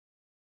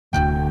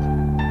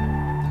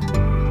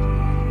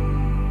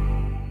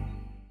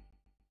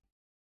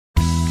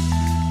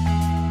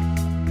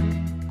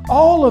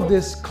all of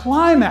this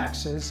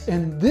climaxes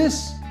in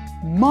this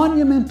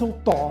monumental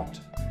thought: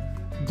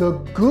 the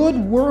good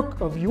work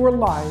of your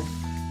life,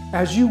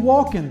 as you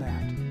walk in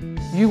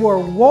that, you are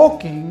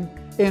walking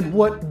in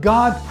what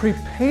God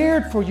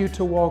prepared for you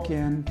to walk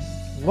in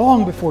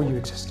long before you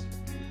existed.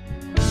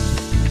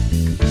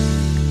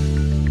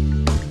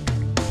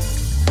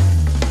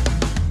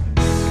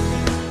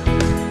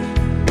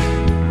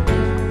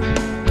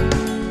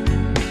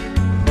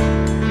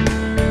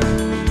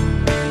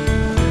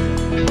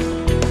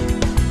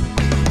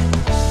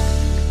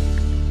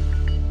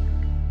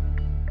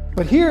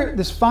 But here,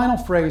 this final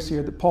phrase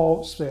here that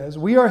Paul says,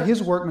 we are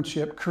His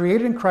workmanship,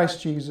 created in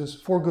Christ Jesus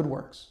for good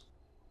works,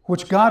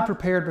 which God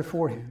prepared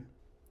beforehand,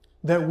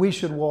 that we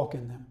should walk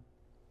in them.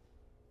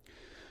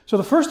 So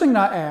the first thing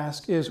I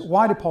ask is,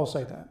 why did Paul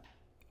say that?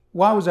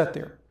 Why was that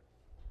there?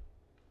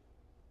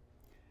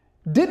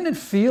 Didn't it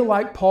feel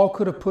like Paul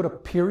could have put a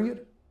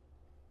period?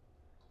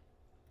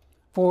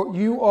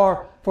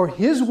 For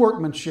His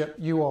workmanship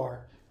you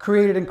are,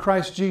 created in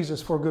Christ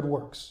Jesus for good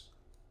works.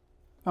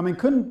 I mean,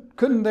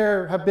 couldn't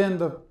there have been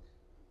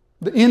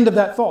the end of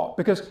that thought?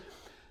 Because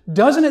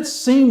doesn't it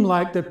seem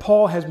like that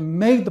Paul has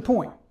made the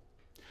point?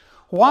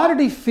 Why did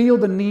he feel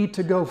the need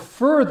to go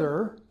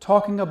further,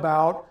 talking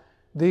about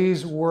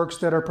these works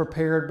that are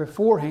prepared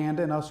beforehand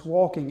and us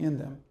walking in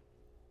them?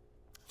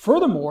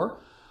 Furthermore,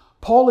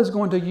 Paul is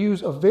going to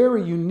use a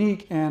very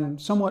unique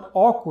and somewhat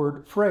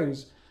awkward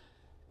phrase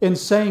in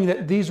saying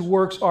that these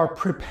works are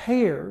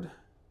prepared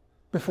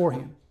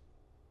beforehand.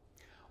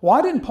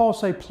 Why didn't Paul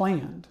say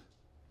planned?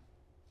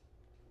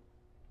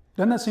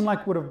 Doesn't that seem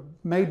like would have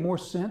made more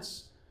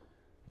sense?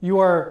 You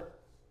are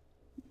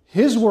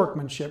His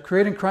workmanship,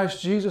 created in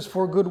Christ Jesus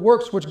for good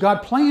works, which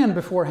God planned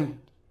beforehand.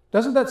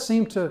 Doesn't that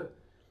seem to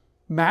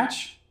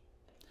match?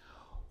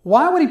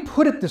 Why would he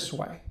put it this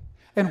way?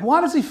 And why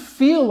does he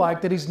feel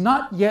like that he's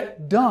not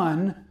yet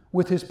done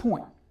with his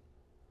point?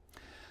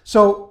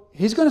 So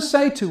he's going to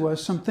say to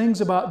us some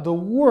things about the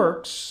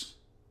works,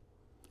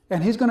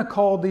 and he's going to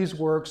call these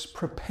works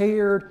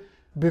prepared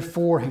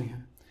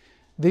beforehand.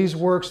 These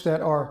works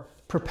that are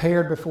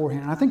prepared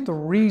beforehand. And I think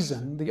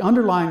the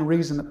underlying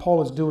reason that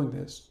Paul is doing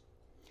this,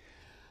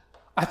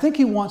 I think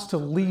he wants to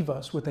leave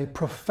us with a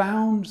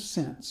profound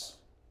sense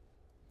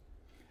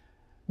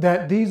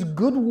that these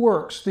good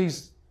works,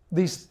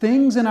 these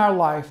things in our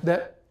life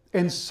that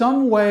in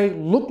some way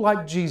look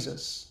like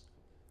Jesus,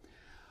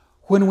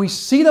 when we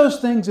see those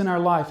things in our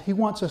life, he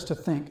wants us to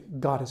think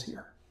God is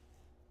here.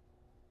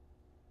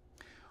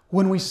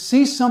 When we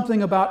see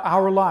something about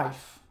our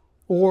life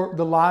or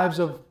the lives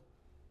of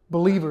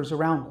believers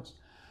around us,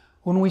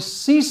 when we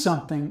see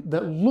something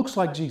that looks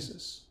like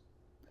Jesus,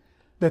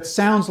 that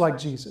sounds like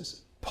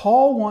Jesus,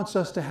 Paul wants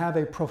us to have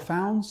a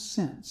profound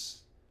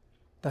sense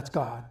that's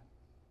God.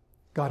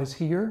 God is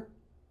here.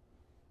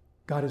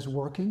 God is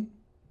working.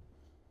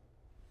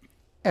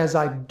 As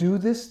I do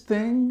this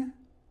thing,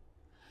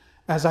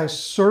 as I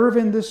serve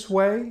in this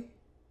way,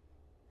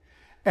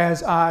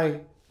 as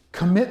I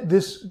commit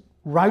this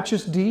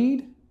righteous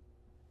deed,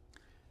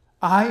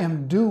 I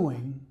am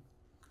doing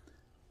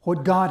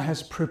what God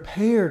has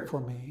prepared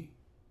for me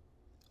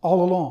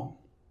all along.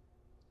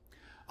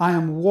 I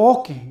am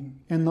walking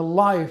in the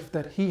life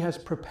that He has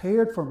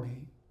prepared for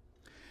me,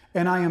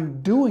 and I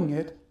am doing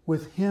it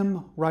with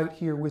Him right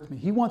here with me.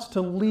 He wants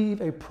to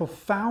leave a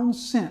profound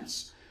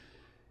sense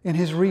in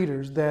his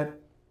readers that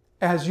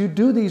as you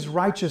do these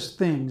righteous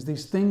things,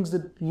 these things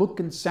that look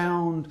and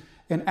sound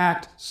and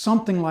act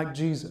something like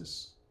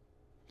Jesus,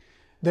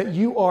 that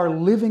you are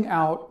living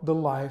out the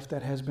life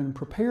that has been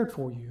prepared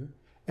for you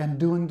and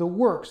doing the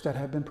works that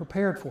have been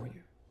prepared for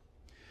you.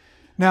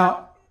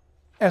 Now,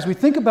 as we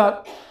think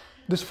about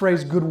this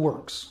phrase, good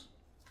works,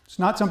 it's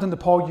not something that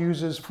Paul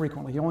uses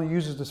frequently. He only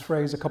uses this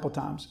phrase a couple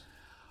times.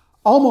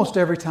 Almost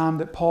every time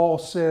that Paul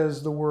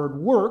says the word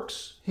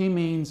works, he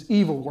means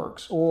evil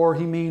works, or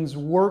he means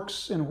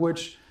works in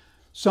which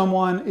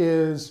someone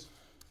is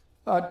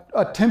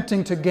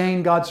attempting to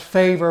gain God's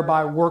favor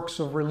by works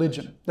of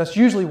religion. That's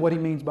usually what he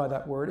means by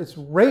that word. It's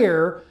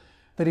rare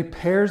that he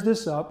pairs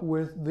this up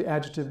with the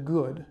adjective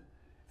good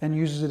and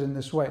uses it in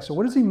this way. So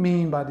what does he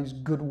mean by these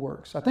good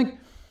works? I think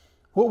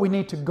what we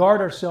need to guard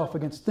ourselves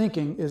against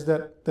thinking is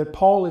that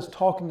Paul is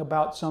talking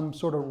about some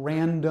sort of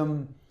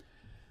random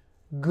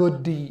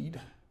good deed,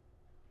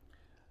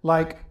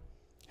 like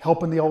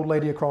helping the old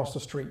lady across the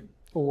street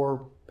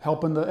or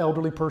helping the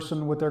elderly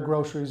person with their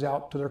groceries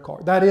out to their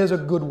car. That is a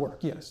good work,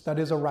 yes, that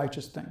is a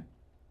righteous thing.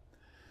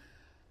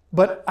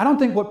 But I don't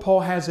think what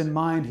Paul has in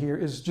mind here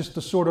is just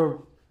the sort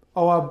of,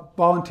 I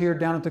volunteered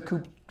down at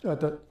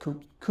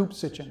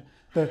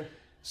the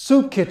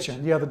soup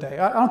kitchen the other day.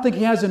 I don't think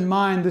he has in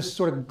mind this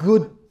sort of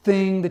good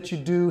thing that you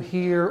do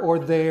here or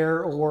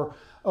there or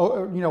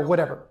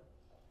whatever.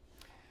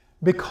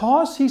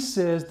 Because he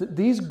says that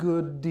these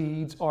good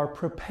deeds are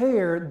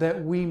prepared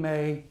that we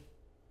may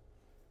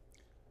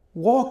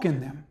walk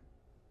in them.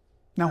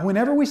 Now,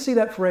 whenever we see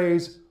that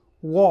phrase,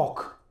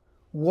 walk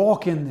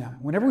in them,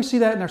 whenever we see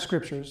that in our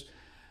scriptures,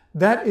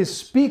 that is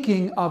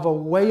speaking of a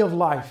way of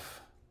life.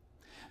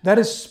 That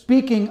is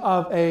speaking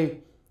of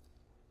a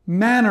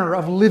manner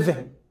of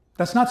living.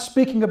 That's not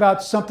speaking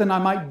about something I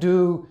might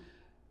do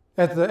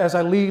as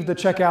I leave the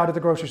checkout at the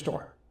grocery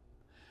store.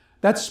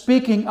 That's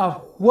speaking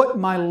of what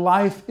my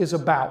life is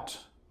about.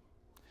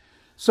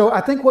 So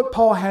I think what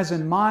Paul has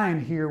in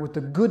mind here with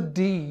the good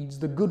deeds,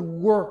 the good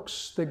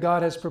works that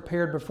God has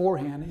prepared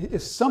beforehand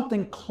is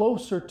something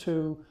closer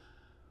to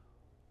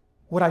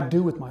what I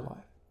do with my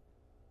life,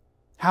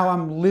 how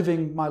I'm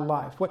living my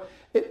life.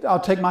 I'll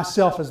take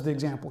myself as the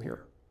example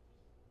here.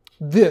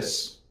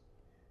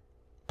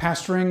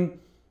 Pastoring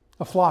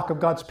a flock of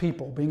God's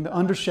people, being the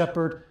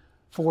under-shepherd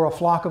for a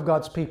flock of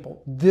God's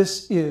people.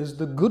 This is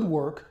the good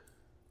work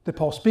that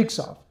Paul speaks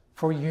of.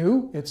 For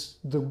you, it's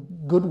the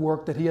good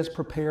work that he has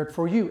prepared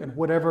for you in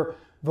whatever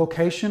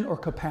vocation or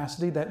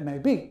capacity that may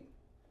be.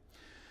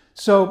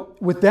 So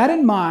with that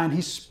in mind,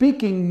 he's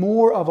speaking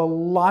more of a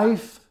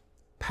life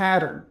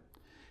pattern.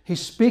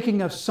 He's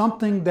speaking of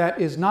something that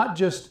is not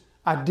just,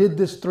 I did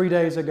this 3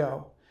 days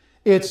ago.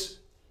 This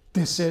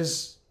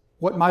is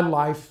what my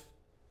life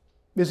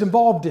is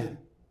involved in.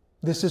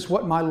 This is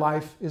what my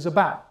life is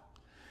about.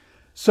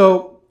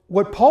 So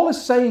what Paul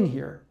is saying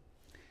here,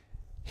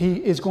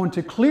 he is going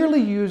to clearly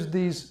use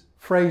these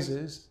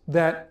phrases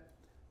that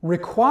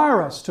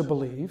require us to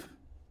believe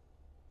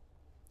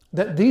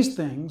that these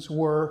things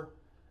were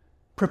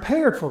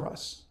prepared for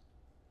us.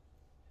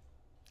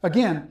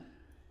 Again,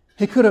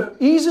 he could have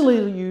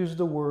easily used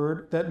the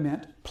word that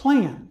meant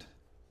planned,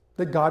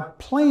 that God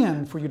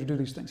planned for you to do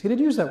these things. He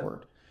didn't use that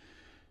word.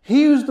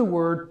 He used the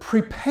word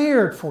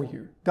prepared for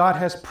you. God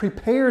has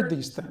prepared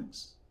these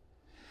things.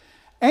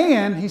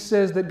 And he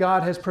says that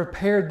God has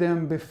prepared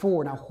them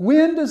before. Now,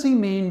 when does he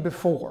mean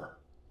before?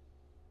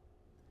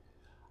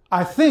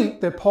 I think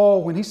that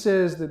Paul, when he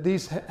says that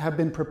these have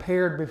been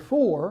prepared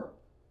before,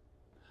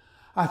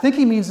 I think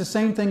he means the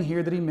same thing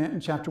here that he meant in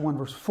chapter 1,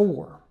 verse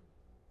 4.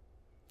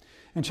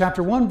 In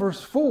chapter 1,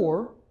 verse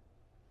 4,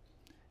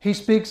 he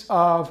speaks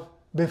of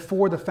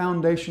before the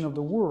foundation of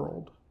the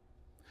world.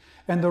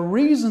 And the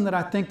reason that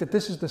I think that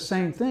this is the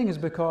same thing is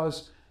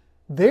because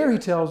there he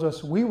tells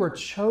us we were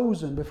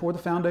chosen before the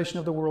foundation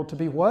of the world to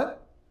be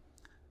what?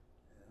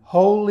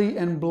 Holy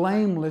and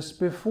blameless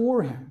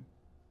before him.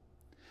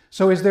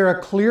 So is there a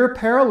clear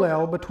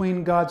parallel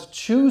between God's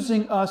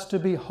choosing us to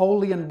be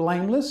holy and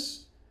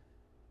blameless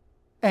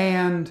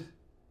and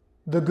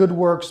the good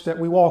works that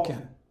we walk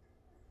in?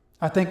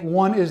 I think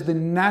one is the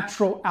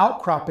natural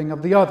outcropping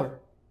of the other.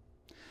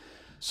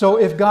 So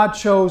if God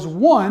chose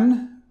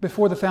one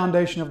before the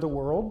foundation of the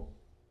world,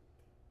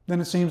 then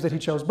it seems that he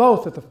chose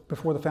both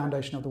before the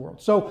foundation of the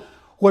world. So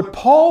what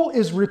Paul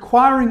is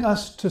requiring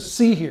us to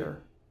see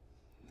here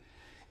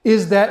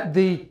is that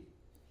the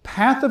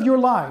path of your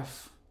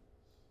life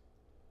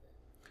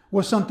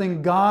was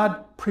something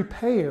God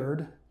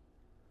prepared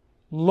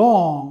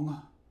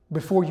long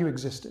before you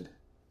existed.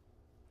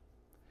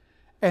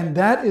 And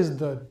that is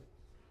the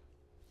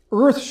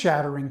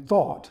earth-shattering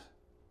thought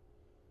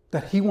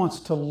that he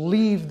wants to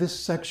leave this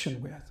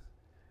section with.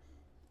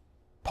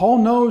 Paul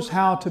knows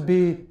how to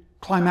be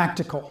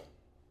climactical.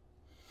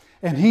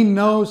 And he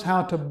knows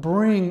how to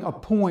bring a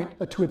point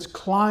to its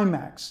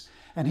climax.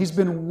 And he's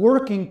been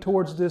working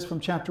towards this from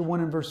chapter 1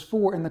 and verse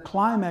 4. And the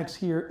climax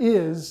here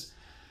is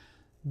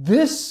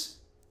this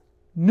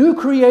new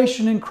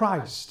creation in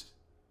Christ.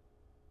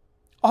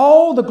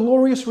 All the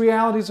glorious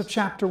realities of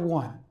chapter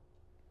 1.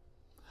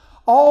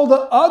 All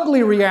the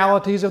ugly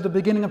realities of the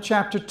beginning of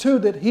chapter 2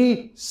 that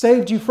he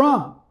saved you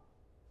from.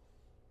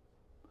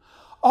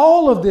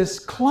 All of this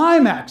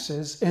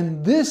climaxes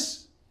in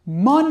this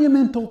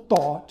monumental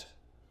thought,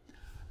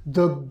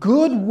 the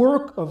good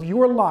work of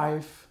your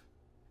life,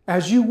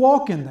 as you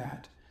walk in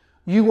that,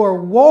 you are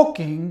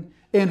walking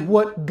in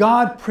what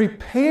God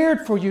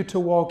prepared for you to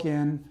walk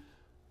in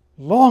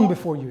long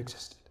before you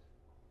existed.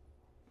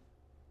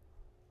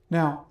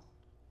 Now,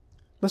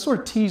 let's sort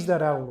of tease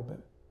that out a little bit.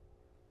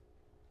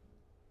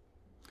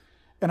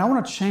 And I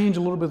want to change a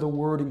little bit of the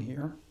wording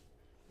here.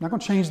 I'm not going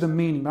to change the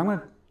meaning, but I'm going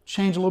to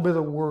change a little bit of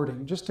the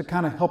wording just to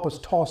kind of help us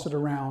toss it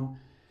around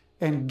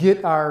and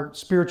get our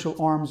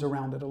spiritual arms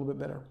around it a little bit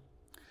better.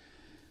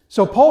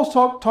 So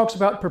Paul talks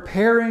about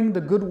preparing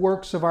the good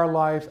works of our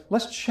life.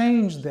 Let's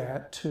change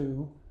that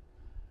to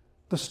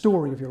the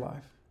story of your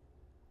life.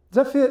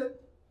 Does that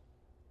fit?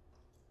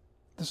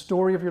 The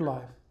story of your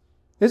life.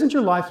 Isn't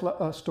your life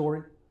a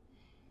story?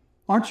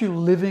 Aren't you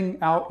living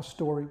out a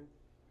story?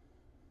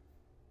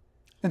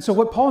 And so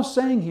what Paul's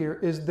saying here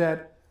is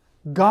that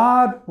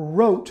God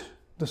wrote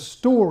the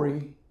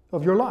story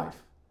of your life.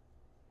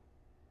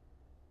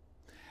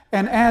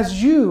 And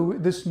as you,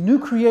 this new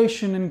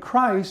creation in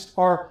Christ,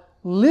 are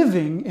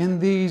living in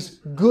these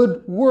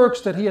good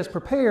works that he has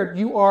prepared,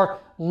 you are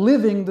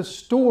living the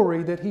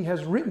story that he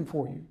has written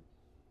for you.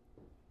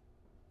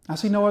 I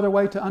see no other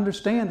way to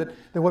understand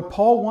that what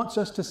Paul wants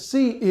us to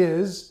see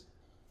is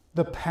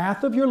the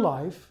path of your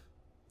life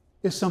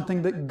is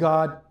something that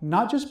God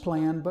not just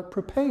planned, but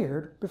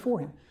prepared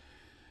beforehand.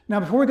 Now,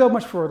 before we go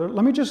much further,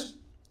 let me just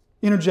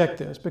interject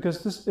this,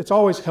 because it's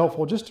always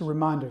helpful just to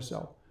remind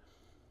ourselves.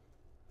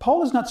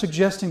 Paul is not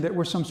suggesting that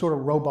we're some sort of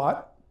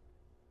robot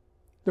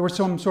that we're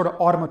some sort of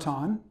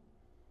automaton,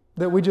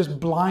 that we just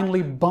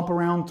blindly bump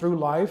around through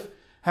life,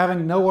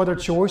 having no other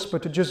choice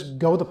but to just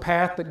go the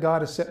path that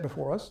God has set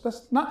before us.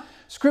 That's not,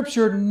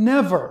 Scripture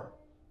never,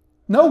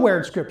 nowhere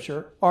in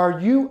Scripture are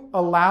you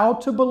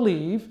allowed to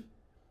believe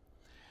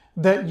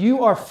that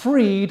you are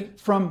freed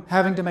from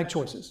having to make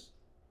choices.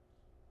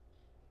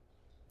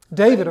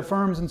 David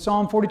affirms in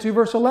Psalm 42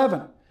 verse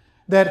 11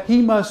 that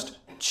he must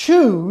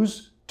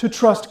choose to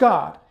trust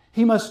God.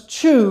 He must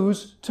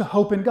choose to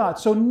hope in God.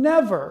 So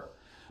never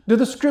do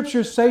the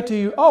Scriptures say to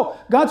you, oh,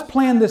 God's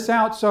planned this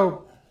out,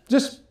 so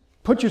just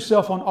put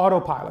yourself on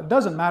autopilot. It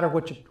doesn't matter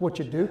what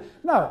you do.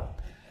 No.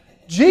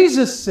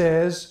 Jesus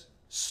says,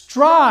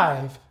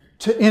 strive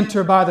to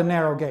enter by the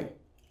narrow gate.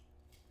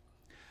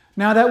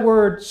 Now that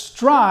word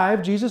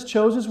strive, Jesus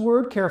chose his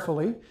word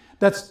carefully.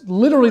 That's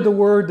literally the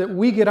word that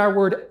we get our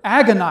word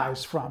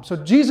agonize from. So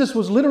Jesus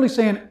was literally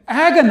saying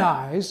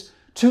agonize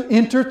to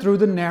enter through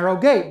the narrow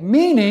gate,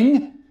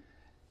 meaning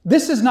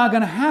this is not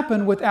going to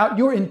happen without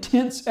your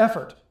intense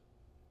effort.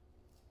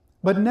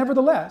 But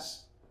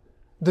nevertheless,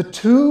 the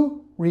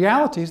two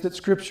realities that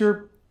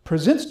Scripture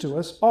presents to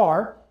us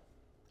are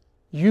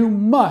you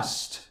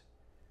must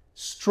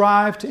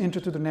strive to enter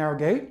through the narrow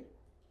gate,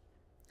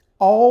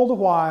 all the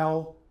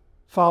while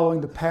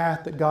following the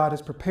path that God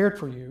has prepared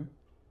for you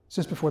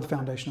since before the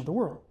foundation of the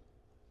world.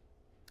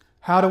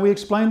 How do we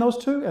explain those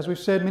two? As we've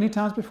said many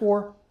times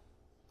before,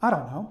 I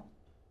don't know.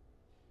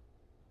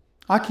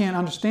 I can't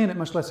understand it,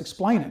 much less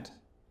explain it.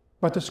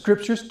 But the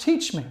Scriptures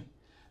teach me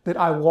that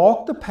I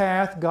walk the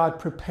path God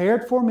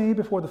prepared for me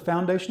before the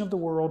foundation of the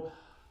world.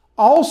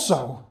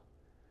 Also,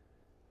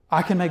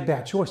 I can make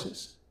bad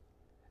choices,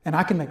 and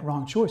I can make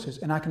wrong choices,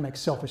 and I can make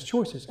selfish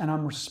choices, and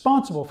I'm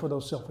responsible for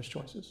those selfish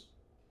choices.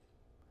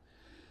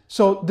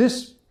 So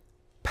this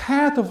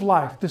path of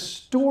life, this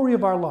story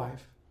of our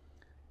life,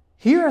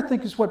 here I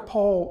think is what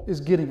Paul is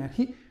getting at.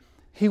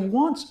 He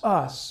wants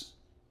us,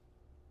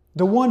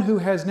 the one who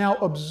has now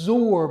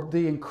absorbed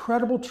the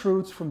incredible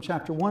truths from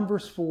chapter 1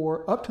 verse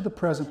 4 up to the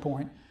present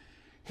point,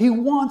 he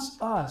wants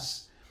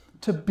us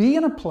to be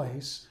in a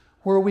place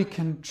where we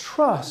can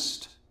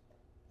trust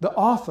the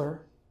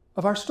author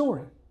of our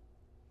story.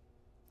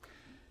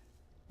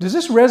 Does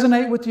this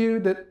resonate with you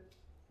that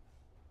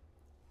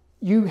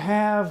you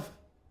have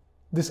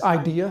this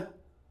idea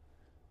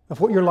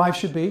of what your life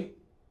should be?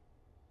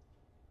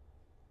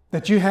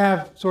 That you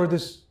have sort of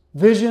this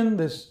vision,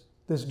 this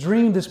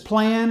dream, this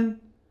plan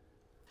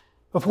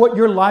of what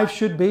your life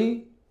should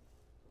be?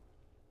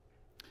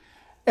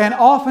 And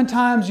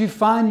oftentimes you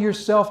find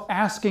yourself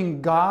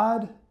asking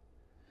God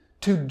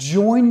to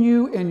join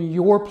you in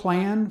your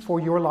plan for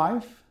your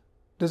life.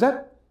 Does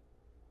that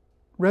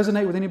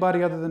resonate with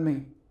anybody other than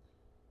me?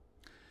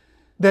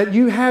 That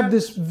you have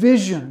this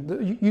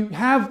vision, you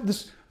have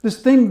this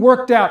thing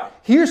worked out.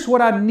 Here's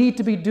what I need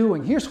to be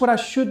doing. Here's what I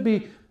should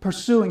be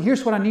pursuing.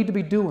 Here's what I need to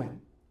be doing.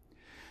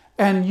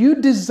 And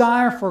you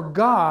desire for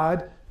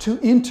God to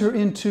enter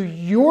into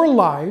your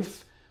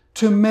life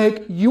to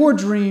make your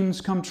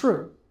dreams come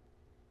true.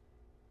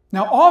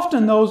 Now,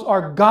 often those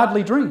are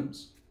godly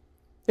dreams.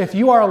 If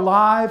you are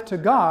alive to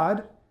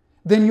God,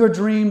 then your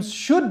dreams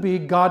should be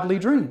godly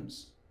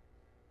dreams.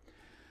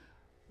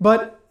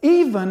 But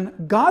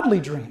even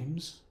godly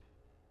dreams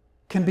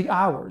can be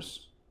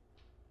ours.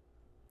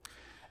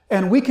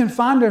 And we can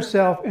find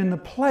ourselves in the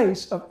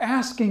place of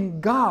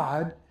asking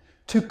God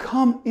to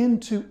come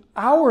into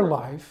our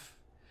life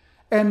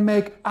and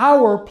make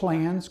our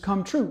plans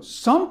come true.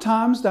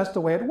 Sometimes that's the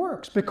way it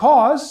works,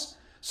 because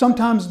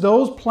sometimes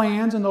those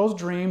plans and those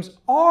dreams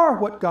are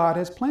what God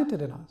has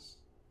planted in us.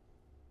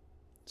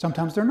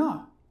 Sometimes they're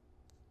not.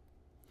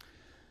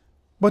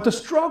 But the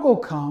struggle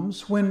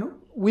comes when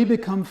we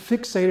become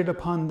fixated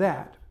upon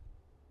that.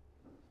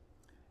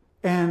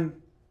 And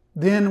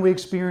then we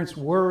experience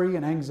worry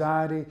and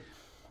anxiety.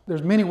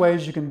 There's many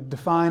ways you can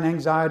define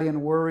anxiety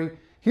and worry.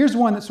 Here's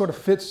one that sort of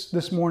fits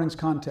this morning's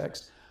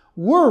context.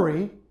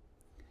 Worry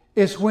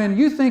is when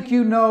you think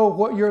you know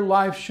what your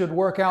life should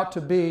work out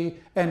to be,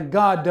 and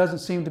God doesn't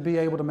seem to be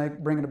able to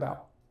bring it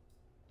about.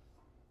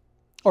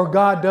 Or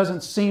God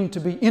doesn't seem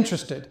to be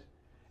interested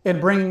in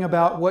bringing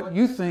about what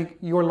you think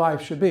your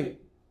life should be.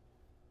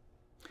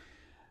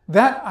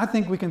 That, I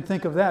think we can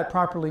think of that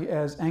properly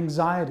as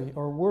anxiety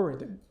or worry.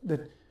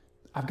 That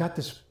I've got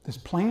this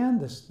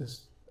plan,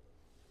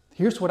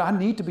 here's what I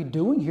need to be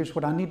doing, here's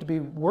what I need to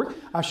be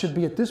I should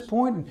be at this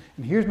point,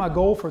 and here's my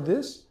goal for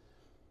this.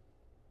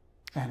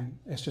 And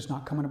it's just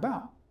not coming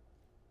about.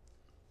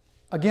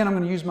 Again, I'm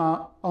going to use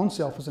my own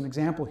self as an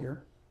example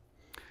here.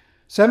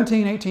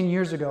 17, 18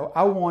 years ago,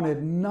 I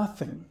wanted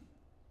nothing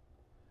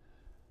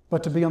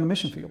but to be on the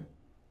mission field.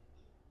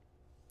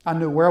 I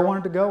knew where I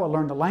wanted to go. I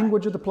learned the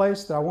language of the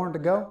place that I wanted to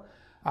go.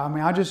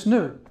 I just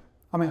knew.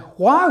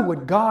 Why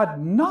would God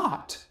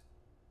not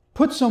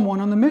put someone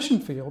on the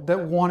mission field that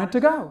wanted to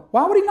go?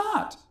 Why would He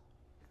not?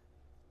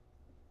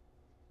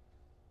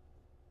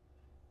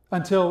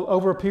 Until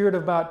over a period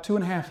of about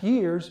 2.5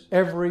 years,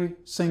 every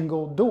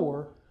single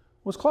door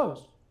was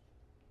closed.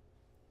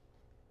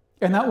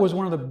 And that was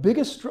one of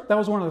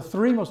the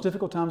 3 most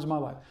difficult times of my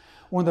life.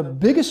 one of the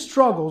biggest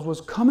struggles was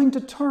coming to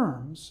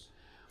terms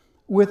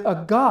with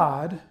a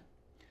God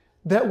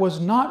that was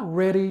not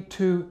ready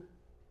to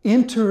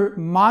enter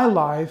my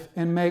life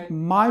and make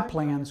my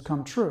plans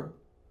come true.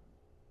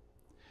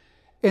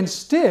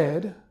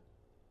 Instead,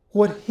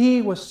 what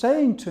He was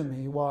saying to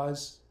me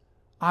was,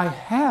 I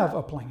have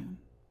a plan.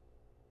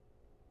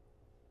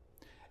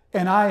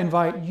 And I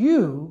invite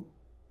you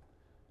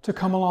to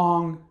come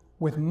along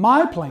with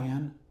my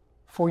plan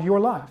for your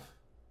life.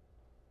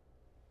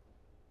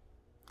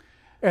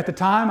 At the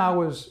time, I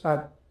was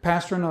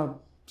pastoring a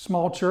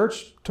small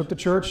church, took the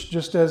church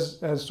just as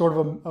sort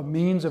of a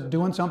means of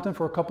doing something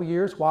for a couple of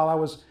years while I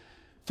was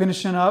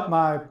finishing up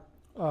my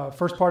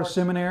first part of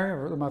seminary,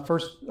 or my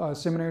first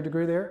seminary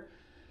degree there,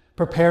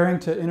 preparing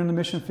to enter the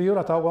mission field.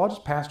 I thought, well, I'll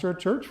just pastor a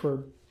church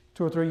for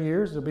 2 or 3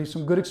 years. There'll be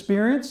some good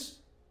experience,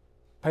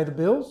 pay the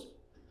bills.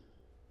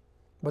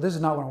 But this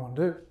is not what I want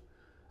to do.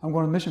 I'm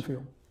going to the mission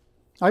field.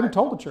 I even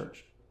told the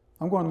church,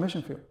 I'm going to the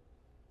mission field.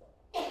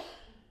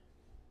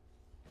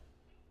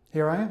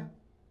 Here I am,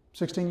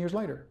 16 years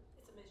later.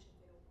 It's a mission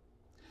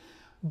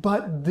field.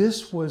 But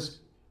this was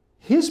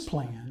His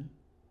plan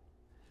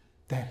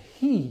that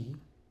He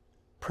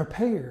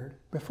prepared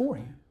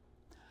beforehand.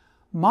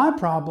 My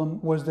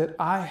problem was that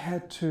I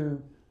had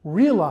to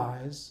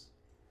realize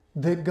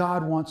that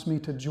God wants me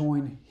to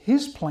join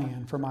His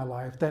plan for my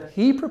life that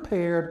He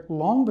prepared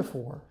long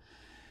before,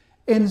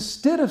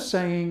 instead of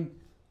saying,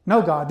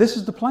 no, God, this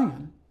is the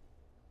plan.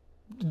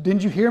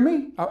 Didn't you hear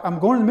me? I'm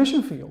going to the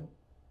mission field.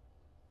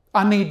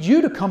 I need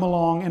you to come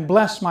along and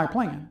bless my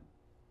plan.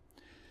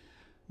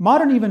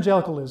 Modern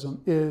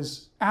evangelicalism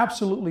is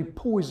absolutely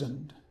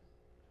poisoned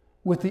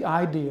with the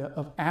idea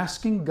of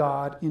asking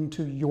God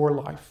into your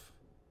life.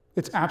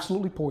 It's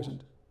absolutely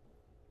poisoned.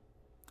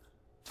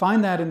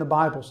 Find that in the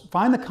Bible.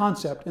 Find the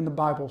concept in the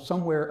Bible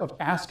somewhere of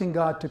asking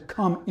God to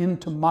come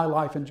into my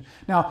life.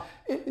 Now,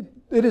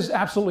 it is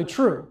absolutely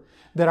true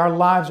that our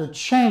lives are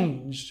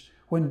changed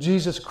when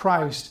Jesus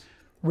Christ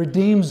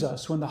redeems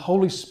us, when the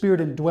Holy Spirit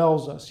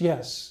indwells us,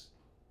 yes.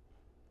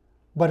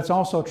 But it's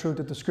also true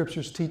that the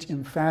Scriptures teach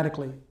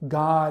emphatically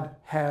God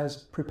has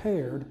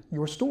prepared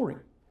your story.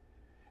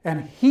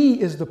 And He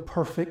is the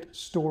perfect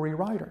story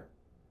writer.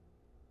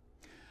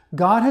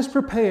 God has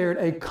prepared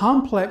a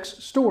complex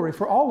story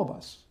for all of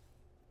us.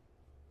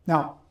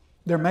 Now,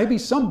 there may be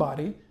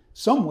somebody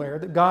somewhere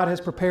that God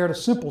has prepared a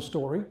simple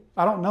story.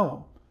 I don't know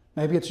them.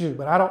 Maybe it's you,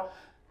 but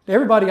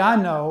everybody I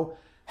know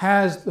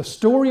has the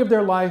story of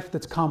their life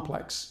that's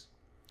complex.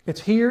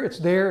 It's here, it's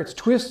there, it's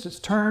twists, it's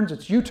turns,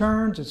 it's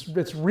U-turns, it's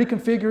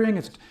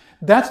reconfiguring.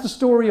 That's the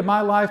story of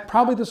my life,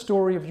 probably the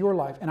story of your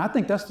life. And I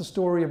think that's the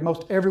story of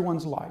most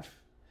everyone's life,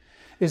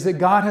 is that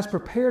God has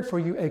prepared for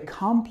you a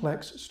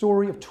complex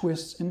story of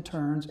twists and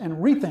turns and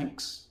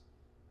rethinks.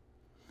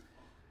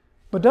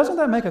 But doesn't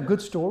that make a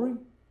good story?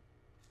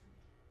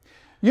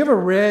 You ever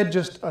read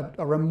just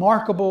a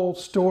remarkable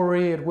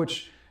story at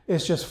which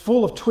it's just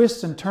full of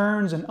twists and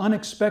turns and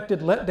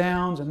unexpected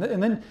letdowns, and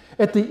then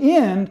at the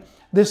end,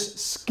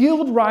 this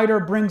skilled writer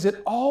brings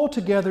it all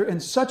together in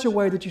such a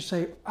way that you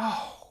say,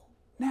 oh,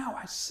 now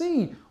I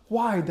see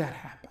why that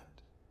happened.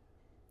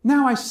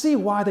 Now I see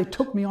why they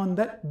took me on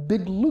that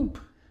big loop.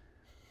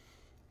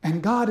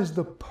 And God is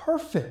the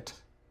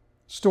perfect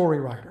story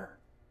writer.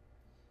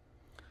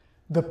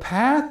 The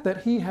path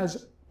that He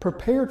has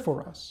prepared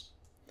for us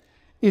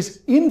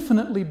is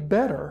infinitely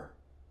better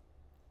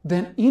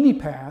than any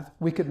path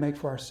we could make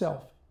for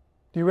ourselves.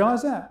 Do you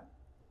realize that?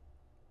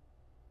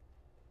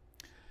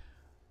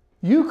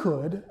 You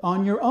could,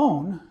 on your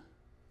own,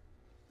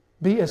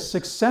 be as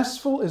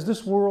successful as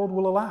this world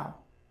will allow.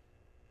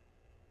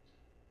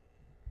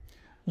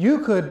 You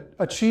could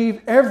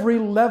achieve every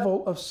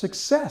level of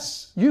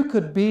success. You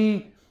could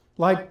be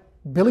like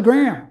Billy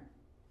Graham.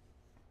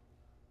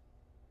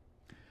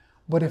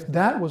 But if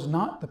that was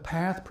not the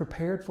path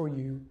prepared for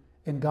you,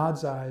 in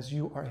God's eyes,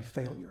 you are a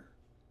failure.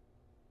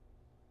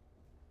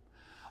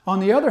 On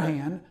the other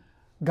hand,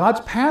 God's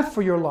path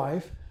for your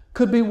life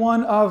could be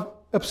one of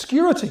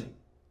obscurity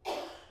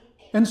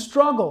and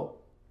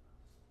struggle.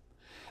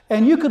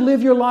 And you could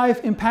live your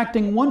life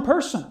impacting one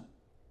person.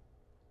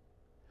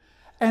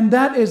 And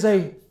that is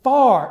a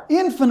far,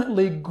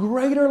 infinitely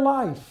greater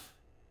life.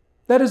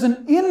 That is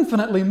an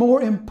infinitely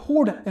more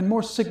important and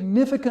more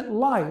significant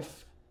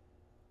life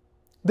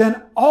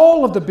than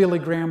all of the Billy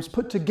Grahams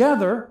put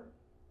together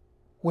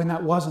when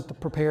that wasn't the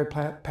prepared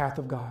path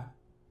of God.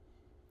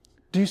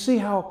 Do you see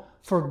how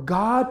for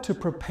God to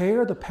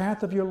prepare the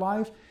path of your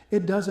life,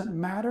 it doesn't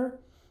matter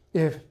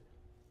if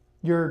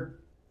you're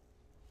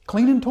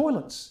cleaning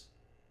toilets.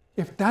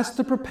 If that's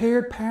the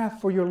prepared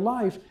path for your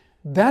life,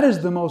 that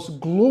is the most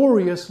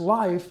glorious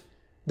life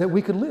that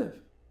we could live.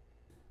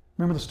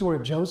 Remember the story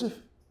of Joseph?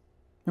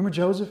 Remember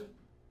Joseph?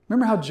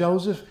 Remember how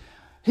Joseph,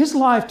 his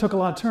life took a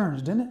lot of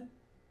turns, didn't it?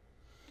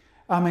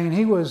 I mean,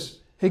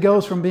 he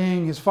goes from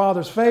being his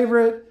father's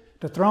favorite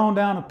to thrown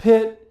down a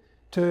pit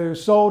to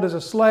sold as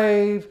a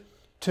slave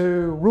to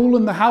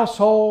ruling the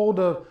household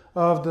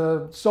of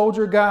the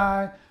soldier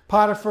guy,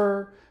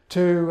 Potiphar,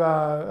 to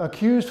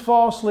accused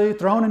falsely,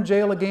 thrown in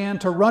jail again,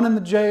 to run in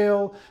the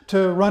jail,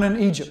 to run in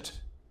Egypt.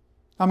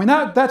 I mean,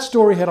 that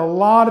story had a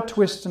lot of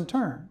twists and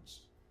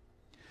turns.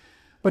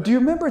 But do you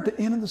remember at the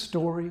end of the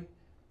story,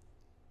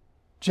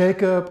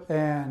 Jacob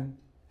and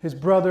his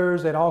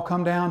brothers, they'd all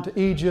come down to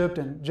Egypt,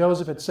 and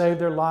Joseph had saved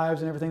their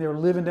lives and everything. They were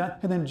living down,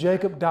 and then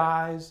Jacob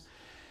dies.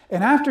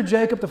 And after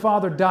Jacob, the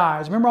father,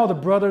 dies, remember all the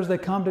brothers, they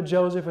come to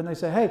Joseph and they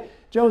say, hey,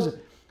 Joseph,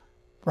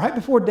 right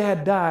before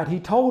Dad died, he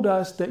told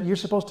us that you're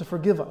supposed to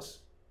forgive us.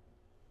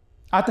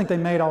 I think they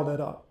made all that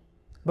up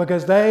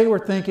because they were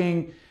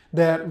thinking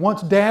that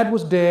once Dad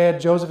was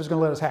dead, Joseph is going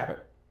to let us have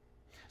it.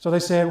 So they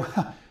said,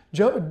 well,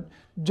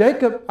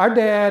 Jacob, our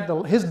dad,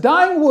 his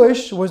dying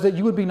wish was that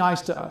you would be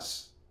nice to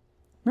us.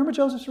 Remember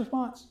Joseph's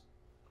response?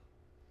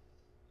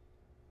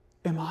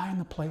 Am I in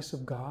the place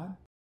of God?